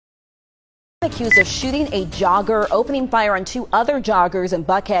Accused of shooting a jogger, opening fire on two other joggers in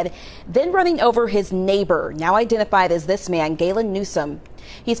Buckhead, then running over his neighbor, now identified as this man, Galen Newsom.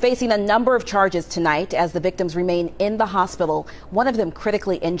 He's facing a number of charges tonight as the victims remain in the hospital, one of them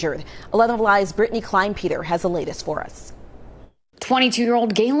critically injured. 11 Alive's Brittany Kleinpeter has the latest for us.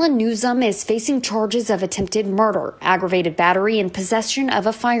 22-year-old Galen Newsom is facing charges of attempted murder, aggravated battery, and possession of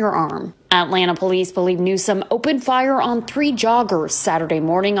a firearm. Atlanta police believe Newsom opened fire on three joggers Saturday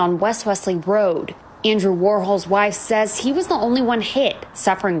morning on West Wesley Road. Andrew Warhol's wife says he was the only one hit,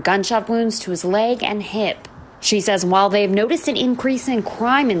 suffering gunshot wounds to his leg and hip. She says while they've noticed an increase in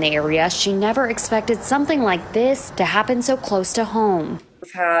crime in the area, she never expected something like this to happen so close to home.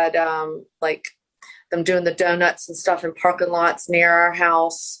 We've had them doing the donuts and stuff in parking lots near our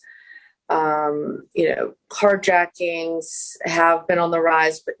house. Carjackings have been on the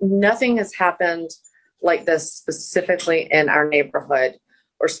rise, but nothing has happened like this specifically in our neighborhood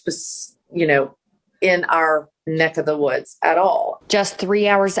or, in our neck of the woods at all. Just 3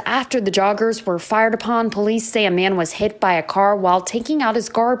 hours after the joggers were fired upon, police say a man was hit by a car while taking out his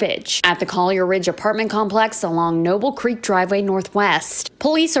garbage at the Collier Ridge apartment complex along Noble Creek Driveway Northwest.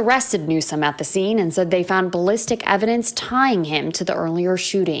 Police arrested Newsom at the scene and said they found ballistic evidence tying him to the earlier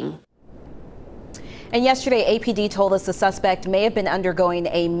shooting. And yesterday, APD told us the suspect may have been undergoing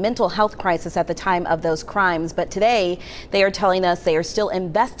a mental health crisis at the time of those crimes. But today, they are telling us they are still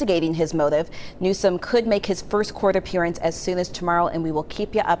investigating his motive. Newsom could make his first court appearance as soon as tomorrow, and we will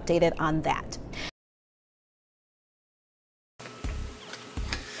keep you updated on that.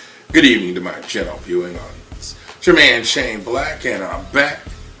 Good evening to my general viewing audience. It's your man Shane Black, and I'm back.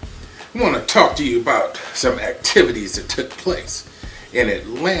 I want to talk to you about some activities that took place in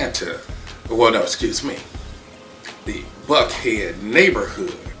Atlanta. Well, no, excuse me. The Buckhead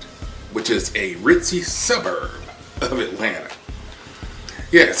neighborhood, which is a ritzy suburb of Atlanta.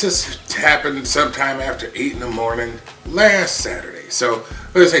 Yes, this happened sometime after 8 in the morning last Saturday. So,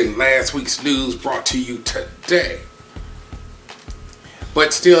 let's say last week's news brought to you today.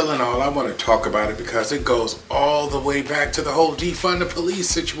 But still and all, I want to talk about it because it goes all the way back to the whole defund the police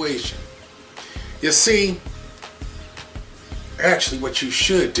situation. You see, actually what you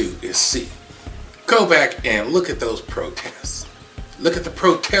should do is go back and look at those protests. Look at the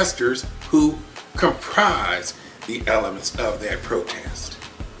protesters who comprise the elements of that protest.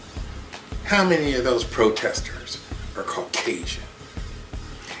 How many of those protesters are Caucasian?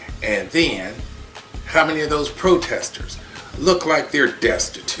 And then, how many of those protesters look like they're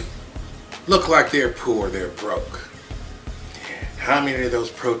destitute? Look like they're poor, they're broke? How many of those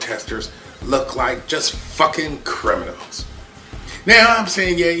protesters look like just fucking criminals? Now, I'm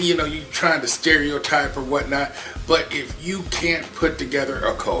saying, yeah, you're trying to stereotype or whatnot, but if you can't put together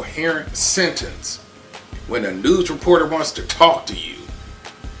a coherent sentence when a news reporter wants to talk to you,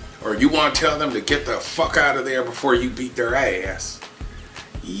 or you want to tell them to get the fuck out of there before you beat their ass,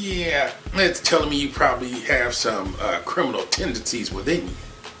 yeah, it's telling me you probably have some criminal tendencies within you.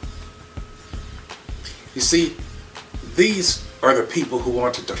 You see, these are the people who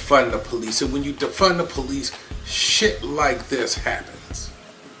want to defund the police, and when you defund the police, shit like this happens.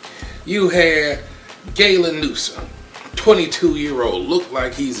 You had Galen Newsom, 22-year-old, look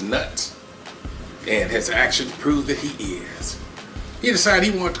like he's nuts, and his actions prove that he is. He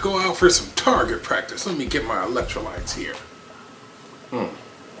decided he wanted to go out for some target practice. Let me get my electrolytes here.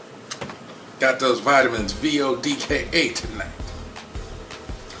 Got those vitamins VODKA tonight.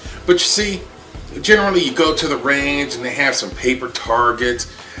 But you see, generally you go to the range and they have some paper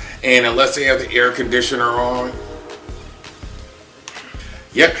targets, and unless they have the air conditioner on,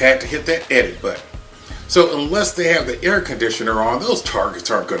 yep, had to hit that edit button. So unless they have the air conditioner on, those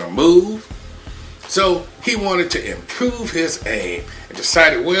targets aren't going to move. So he wanted to improve his aim and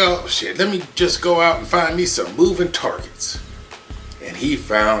decided, well, shit, let me just go out and find me some moving targets. And he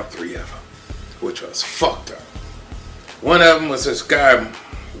found 3 of them, which was fucked up. One of them was this guy,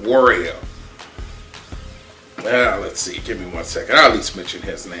 Warrior. Well, let's see, give me 1 second. I'll at least mention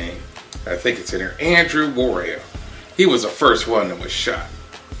his name. I think it's in there. Andrew Warrior. He was the first one that was shot.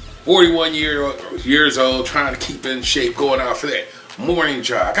 41 years old, trying to keep in shape, going out for that morning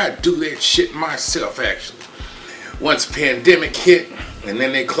jog. I do that shit myself, actually. Once the pandemic hit, and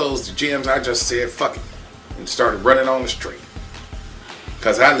then they closed the gyms, I just said, fuck it, and started running on the street.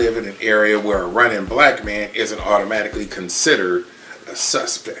 Because I live in an area where a running black man isn't automatically considered a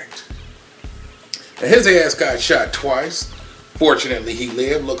suspect. And his ass got shot twice. Fortunately, he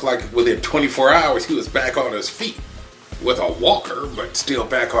lived. Looked like within 24 hours, he was back on his feet. With a walker, but still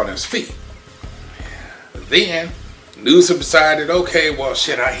back on his feet. Then, Newsom decided, okay, well,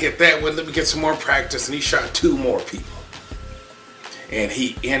 shit, I hit that one. Let me get some more practice. And he shot 2 more people. And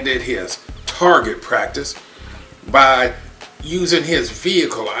he ended his target practice by using his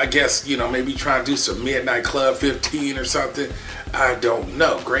vehicle. I guess, maybe trying to do some Midnight Club 15 or something. I don't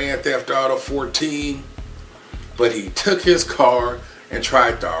know. Grand Theft Auto 14. But he took his car and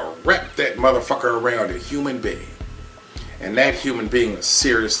tried to wrap that motherfucker around a human being. And that human being was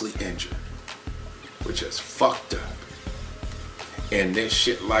seriously injured, which is fucked up. And this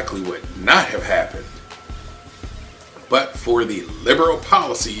shit likely would not have happened but for the liberal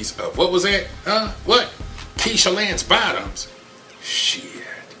policies of, what was that? What? Keisha Lance Bottoms. Shit.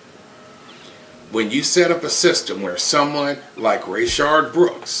 When you set up a system where someone like Rayshard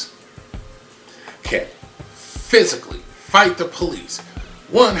Brooks can physically fight the police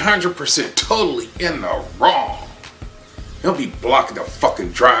 100% totally in the wrong, he'll be blocking the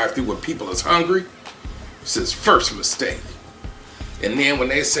fucking drive-thru when people is hungry. It's his first mistake. And then when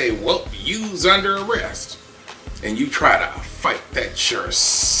they say, well, you's under arrest, and you try to fight, that's your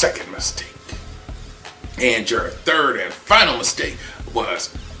second mistake. And your third and final mistake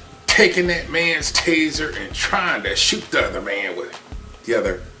was taking that man's taser and trying to shoot the other man with it. The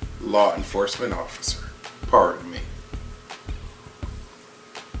other law enforcement officer. Pardon me.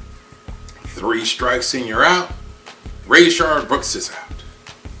 3 strikes and you're out. Rayshard Brooks is out.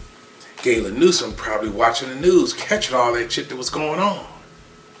 Gayla Newsom probably watching the news, catching all that shit that was going on.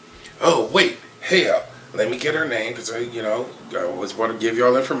 Oh, wait. Hell, let me get her name, because I always want to give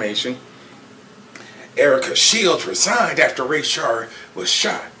y'all information. Erica Shields resigned after Rayshard was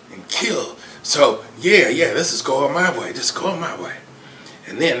shot and killed. So, yeah, this is going my way. This is going my way.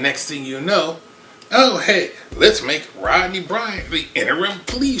 And then next thing you know, oh, hey, let's make Rodney Bryant the interim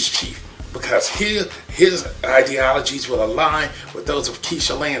police chief, because his ideologies will align with those of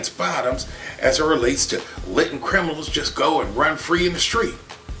Keisha Lance Bottoms as it relates to letting criminals just go and run free in the street.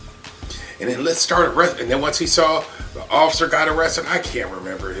 And then let's start arresting. And then once he saw the officer got arrested, I can't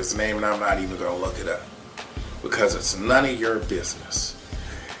remember his name, and I'm not even going to look it up, because it's none of your business.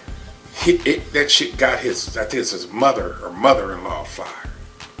 That shit got his mother or mother-in-law fired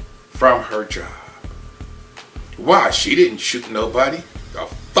from her job. Why? She didn't shoot nobody. The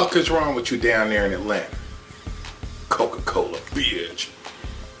fuck is wrong with you down there in Atlanta? Coca-Cola, bitch.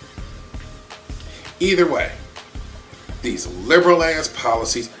 Either way, these liberal ass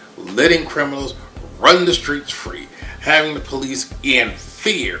policies, letting criminals run the streets free, having the police in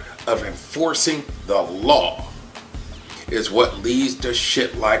fear of enforcing the law, is what leads to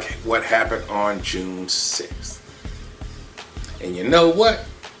shit like what happened on June 6th. And you know what?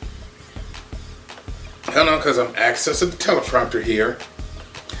 Hold on, because I'm accessing the teleprompter here.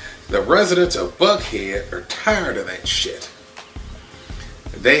 The residents of Buckhead are tired of that shit.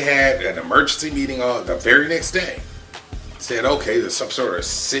 They had an emergency meeting on the very next day. Said, okay, there's some sort of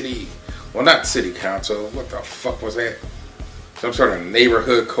city, well, not city council, what the fuck was that? Some sort of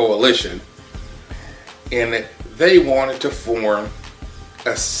neighborhood coalition. And that they wanted to form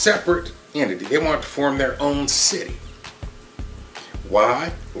a separate entity. They wanted to form their own city.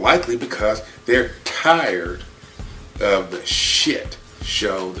 Why? Likely because they're tired of the shit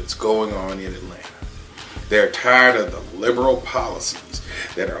show that's going on in Atlanta. They're tired of the liberal policies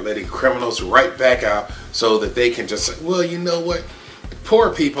that are letting criminals right back out so that they can just say, well, you know what? The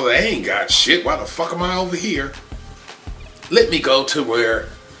poor people, they ain't got shit. Why the fuck am I over here? Let me go to where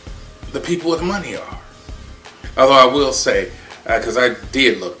the people with money are. Although I will say, because I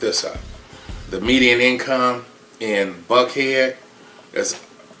did look this up, the median income in Buckhead is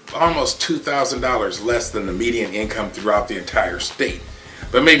almost $2,000 less than the median income throughout the entire state.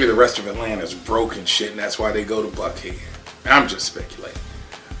 But maybe the rest of Atlanta is broke and shit, and that's why they go to Buckhead. I'm just speculating.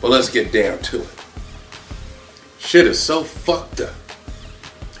 But let's get down to it. Shit is so fucked up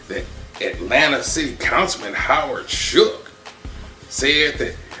that Atlanta City Councilman Howard Shook said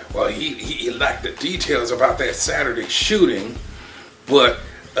that, well, he lacked the details about that Saturday shooting, but,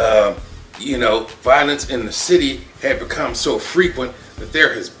 violence in the city had become so frequent that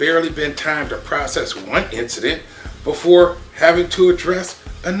there has barely been time to process one incident before having to address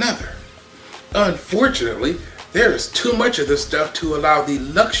another. Unfortunately, there is too much of this stuff to allow the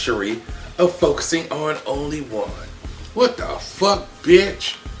luxury of focusing on only one. What the fuck,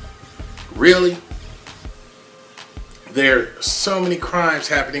 bitch? Really? There are so many crimes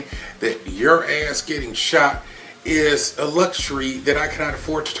happening that your ass getting shot is a luxury that I cannot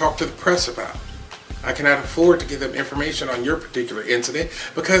afford to talk to the press about. I cannot afford to give them information on your particular incident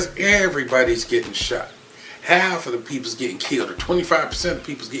because everybody's getting shot. Half of the people's getting killed, or 25% of the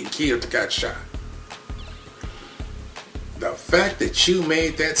people's getting killed that got shot. The fact that you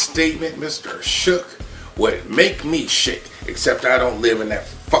made that statement, Mr. Shook, would make me shake, except I don't live in that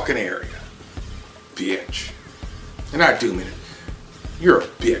fucking area. Bitch. And I do mean it. You're a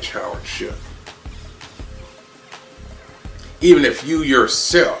bitch, Howard Shook. Even if you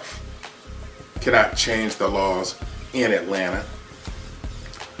yourself cannot change the laws in Atlanta,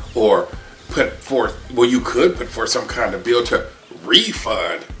 or put forth, well, you could put forth some kind of bill to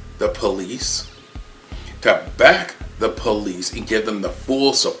refund the police, to back the police and give them the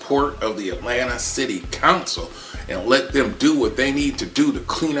full support of the Atlanta City Council and let them do what they need to do to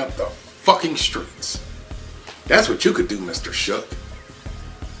clean up the fucking streets. That's what you could do, Mr. Shook.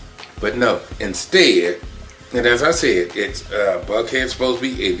 But no, instead, and as I said, it's Buckhead's supposed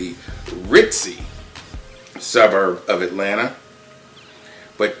to be in the ritzy suburb of Atlanta.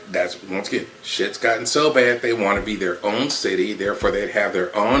 But that's, once again, shit's gotten so bad they want to be their own city. Therefore, they'd have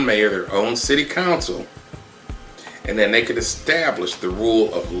their own mayor, their own city council. And then they could establish the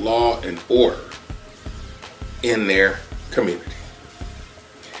rule of law and order in their community.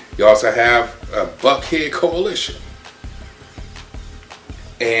 You also have a Buckhead coalition.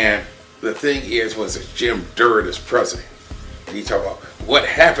 And the thing is, was that Jim Durrett is president. And he talked about what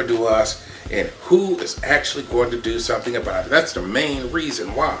happened to us and who is actually going to do something about it. That's the main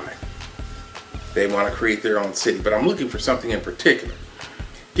reason why they want to create their own city. But I'm looking for something in particular.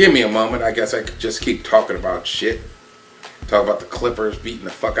 Give me a moment. I guess I could just keep talking about shit. Talk about the Clippers beating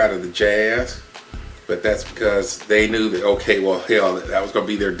the fuck out of the Jazz. But that's because they knew that, okay, well, hell, that was going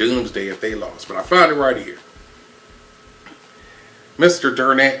to be their doomsday if they lost. But I found it right here. Mr.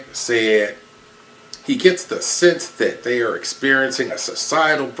 Durrett said he gets the sense that they are experiencing a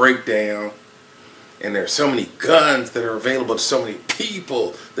societal breakdown and there's so many guns that are available to so many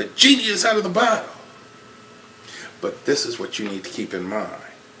people. The genie is out of the bottle. But this is what you need to keep in mind.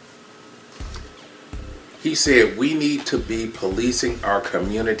 He said we need to be policing our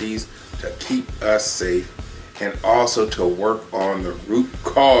communities to keep us safe and also to work on the root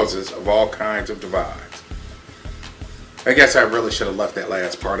causes of all kinds of divides. I guess I really should have left that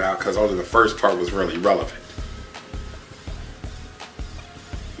last part out because only the first part was really relevant.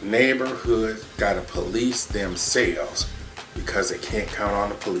 Neighborhoods got to police themselves because they can't count on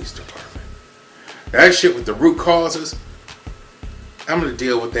the police department. That shit with the root causes, I'm going to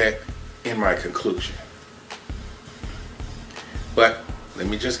deal with that in my conclusion. But let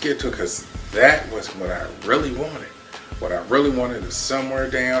me just get to it because that was what I really wanted. What I really wanted is somewhere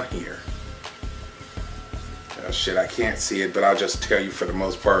down here. Shit, I can't see it, but I'll just tell you for the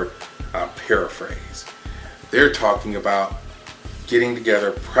most part, I'll paraphrase. They're talking about getting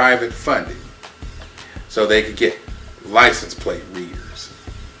together private funding so they could get license plate readers,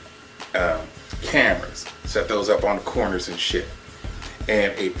 cameras, set those up on the corners and shit,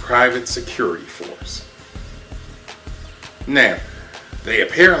 and a private security force. Now, they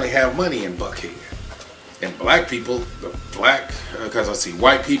apparently have money in Buckhead. And black people, because let's see,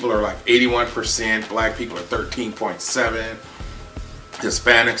 white people are like 81%, black people are 13.7%,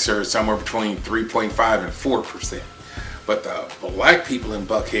 Hispanics are somewhere between 3.5 and 4%. But the black people in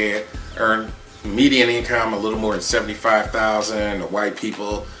Buckhead earn median income a little more than $75,000, the white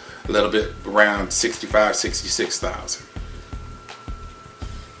people a little bit around $65,000, $66,000.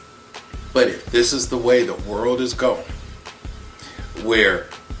 But if this is the way the world is going, where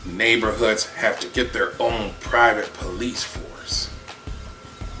neighborhoods have to get their own private police force,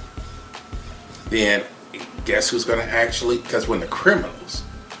 then guess who's going to actually, because when the criminals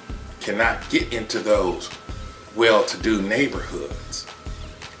cannot get into those well-to-do neighborhoods,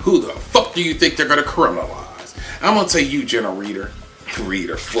 who the fuck do you think they're going to criminalize? I'm going to say you, gentle reader,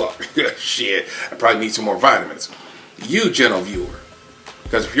 fuck, shit, I probably need some more vitamins. You, gentle viewer,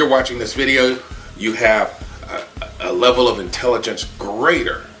 because if you're watching this video, you have a level of intelligence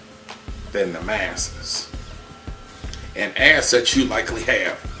greater than the masses. And as such, you likely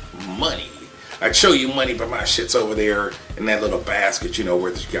have money. I'd show you money, but my shit's over there in that little basket, you know,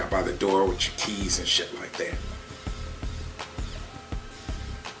 where you got by the door with your keys and shit like that.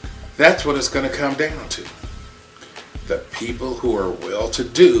 That's what it's going to come down to. The people who are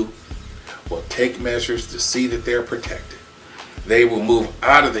well-to-do will take measures to see that they're protected. They will move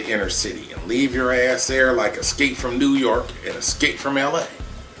out of the inner city and leave your ass there like Escape from New York and Escape from LA.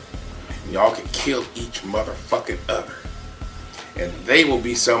 And y'all can kill each motherfucking other. And they will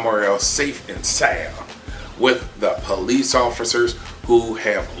be somewhere else safe and sound with the police officers who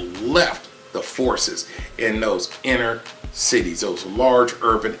have left the forces in those inner cities, those large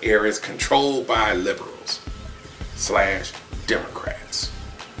urban areas controlled by liberals / Democrats,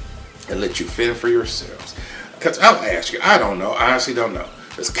 and let you fend for yourselves. Because I'll ask you, I don't know, I honestly don't know.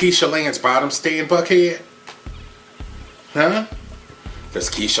 Does Keisha Lance Bottoms stay in Buckhead? Huh? Does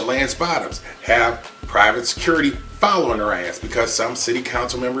Keisha Lance Bottoms have private security following her ass? Because some city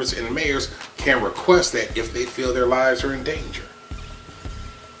council members and mayors can request that if they feel their lives are in danger.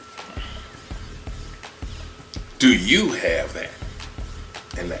 Do you have that?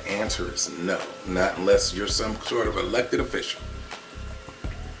 And the answer is no, not unless you're some sort of elected official.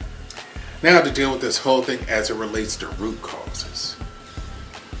 Now to deal with this whole thing as it relates to root causes.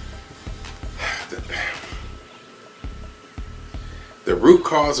 The root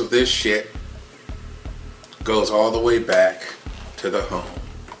cause of this shit goes all the way back to the home.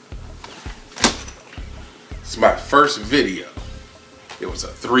 It's my first video. It was a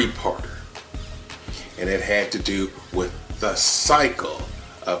 3-parter. And it had to do with the cycle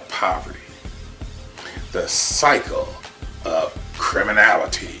of poverty. The cycle of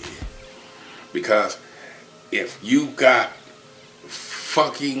criminality. Because if you got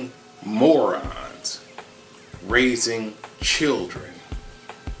fucking morons raising children,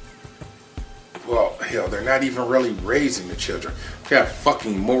 well, hell, they're not even really raising the children. They have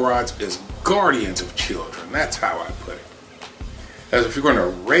fucking morons as guardians of children. That's how I put it. As if you're going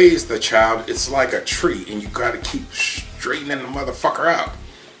to raise the child, it's like a tree, and you got to keep straightening the motherfucker out.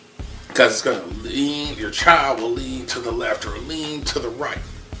 Because it's going to lean, your child will lean to the left or lean to the right.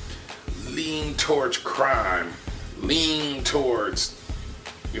 Lean towards crime. Lean towards,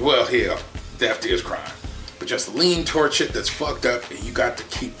 well, hell, theft is crime. But just lean towards shit that's fucked up, and you got to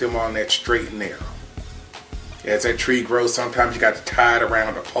keep them on that straight and narrow. As that tree grows, sometimes you got to tie it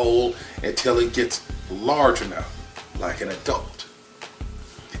around a pole until it gets large enough, like an adult.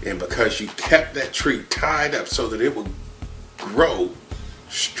 And because you kept that tree tied up so that it would grow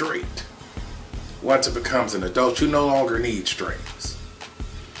straight, once it becomes an adult, you no longer need strings.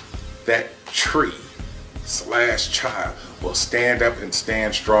 That tree / child will stand up and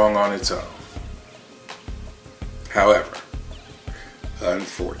stand strong on its own. However,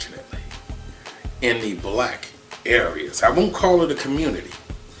 unfortunately, in the black areas, I won't call it a community,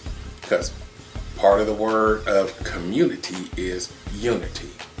 because part of the word of community is unity.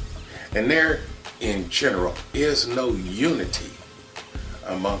 And there, in general, is no unity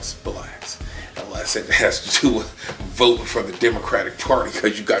amongst blacks. Unless it has to do with voting for the Democratic Party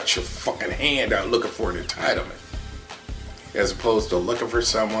because you got your fucking hand out looking for an entitlement. As opposed to looking for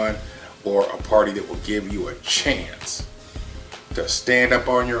someone or a party that will give you a chance to stand up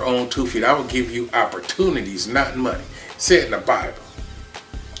on your own 2 feet. I will give you opportunities, not money. It said in the Bible,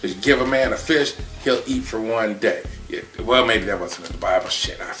 if you give a man a fish, he'll eat for 1 day. Well, maybe that wasn't in the Bible.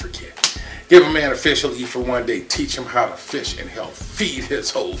 Shit, I forget. Give a man a fish, he'll eat for 1 day. Teach him how to fish, and he'll feed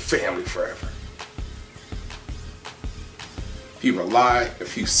his whole family forever. If you rely,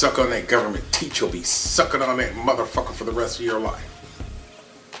 if you suck on that government teach, you'll be sucking on that motherfucker for the rest of your life.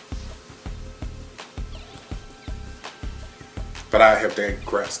 But I have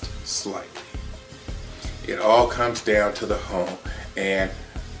digressed slightly. It all comes down to the home and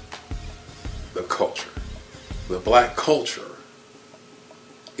the culture. The black culture,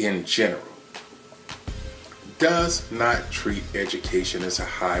 in general, does not treat education as a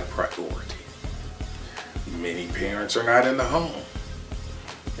high priority. Many parents are not in the home.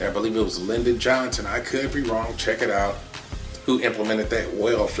 I believe it was Lyndon Johnson, I could be wrong, check it out, who implemented that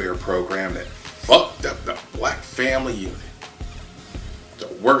welfare program that fucked up the black family unit. The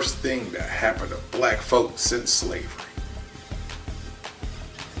worst thing that happened to black folks since slavery.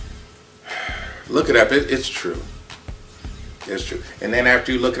 Look it up, it's true. It's true. And then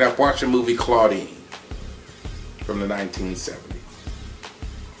after you look it up, watch the movie Claudine from the 1970s.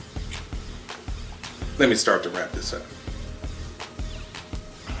 Let me start to wrap this up.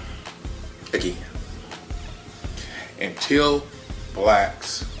 Again, until black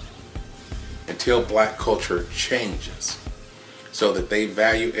culture changes so that they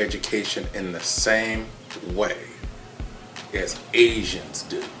value education in the same way as Asians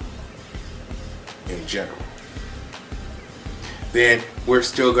do in general, then we're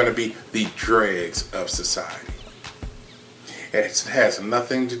still going to be the dregs of society. It has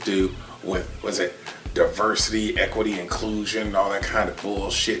nothing to do with, was it diversity, equity, inclusion, all that kind of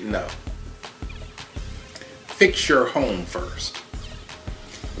bullshit? No. Fix your home first.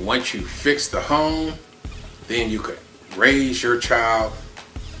 Once you fix the home, then you could raise your child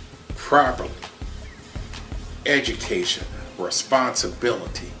properly. Education,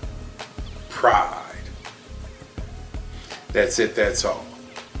 responsibility, pride. That's it, that's all.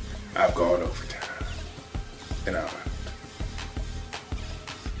 I've gone over time. And I'm